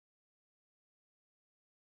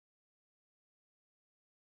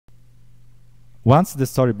Once the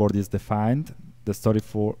storyboard is defined, the story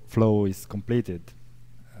flow is completed.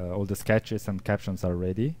 All the sketches and captions are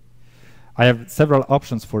ready. I have several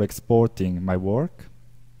options for exporting my work.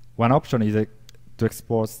 One option is to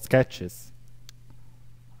export sketches.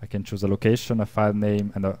 I can choose a location, a file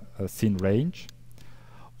name, and a scene range.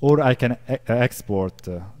 Or I can export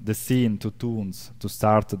the scene to Toons to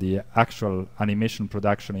start the actual animation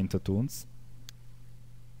production into Toons.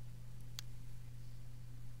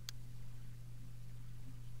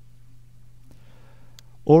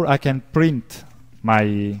 Or I can print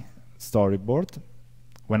my storyboard.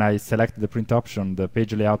 When I select the print option, the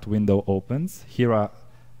page layout window opens. Here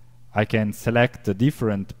I can select the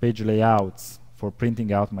different page layouts for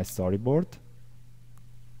printing out my storyboard.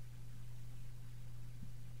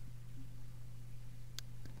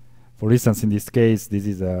 For instance, in this case, this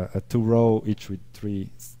is a 2-row, each with 3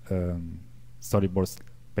 storyboard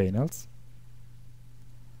panels.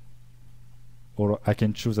 Or I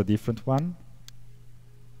can choose a different one.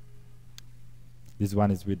 This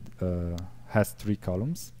one is with has 3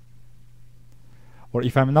 columns. Or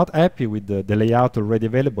if I'm not happy with the layout already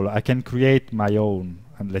available, I can create my own,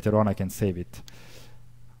 and later on I can save it.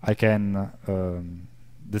 I can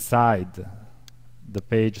decide the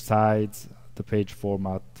page size, the page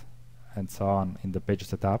format, and so on in the page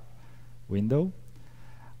setup window.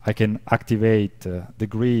 I can activate the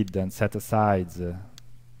grid and set aside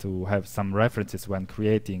to have some references when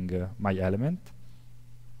creating my element.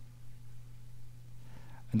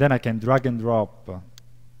 And then I can drag and drop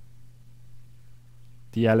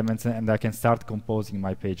the elements, and I can start composing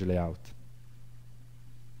my page layout.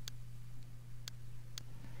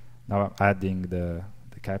 Now I'm adding the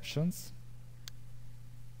captions.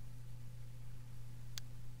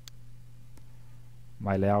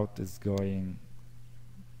 My layout is going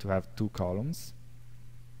to have 2 columns.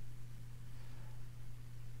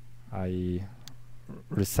 I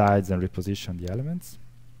resize and reposition the elements.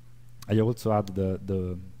 I also add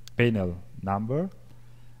the panel number,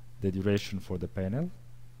 the duration for the panel.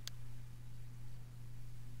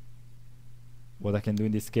 What I can do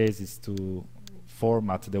in this case is to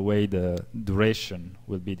format the way the duration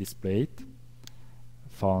will be displayed,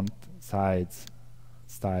 font, size,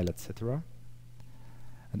 style, etc.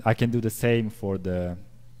 And I can do the same for the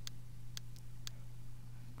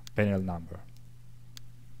panel number.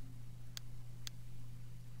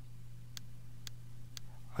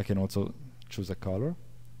 I can also choose a color.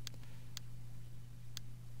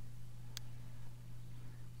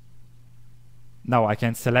 Now I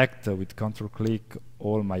can select with Control-click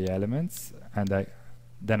all my elements, and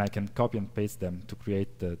then I can copy and paste them to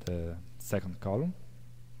create the second column.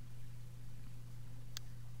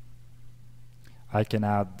 I can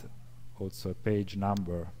add also a page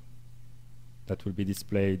number that will be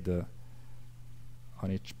displayed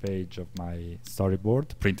on each page of my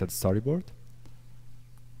storyboard, printed storyboard.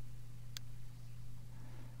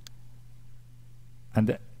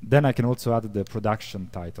 And then I can also add the production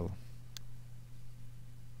title.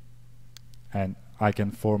 And I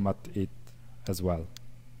can format it as well.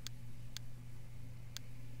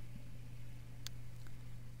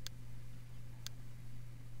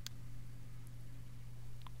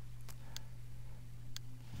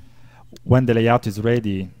 When the layout is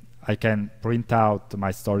ready, I can print out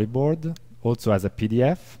my storyboard also as a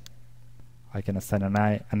PDF. I can assign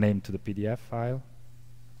a name to the PDF file.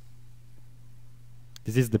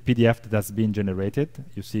 This is the PDF that has been generated.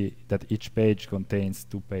 You see that each page contains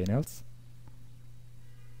 2 panels.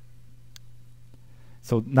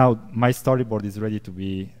 So now my storyboard is ready to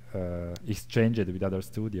be exchanged with other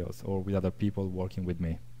studios or with other people working with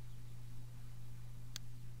me.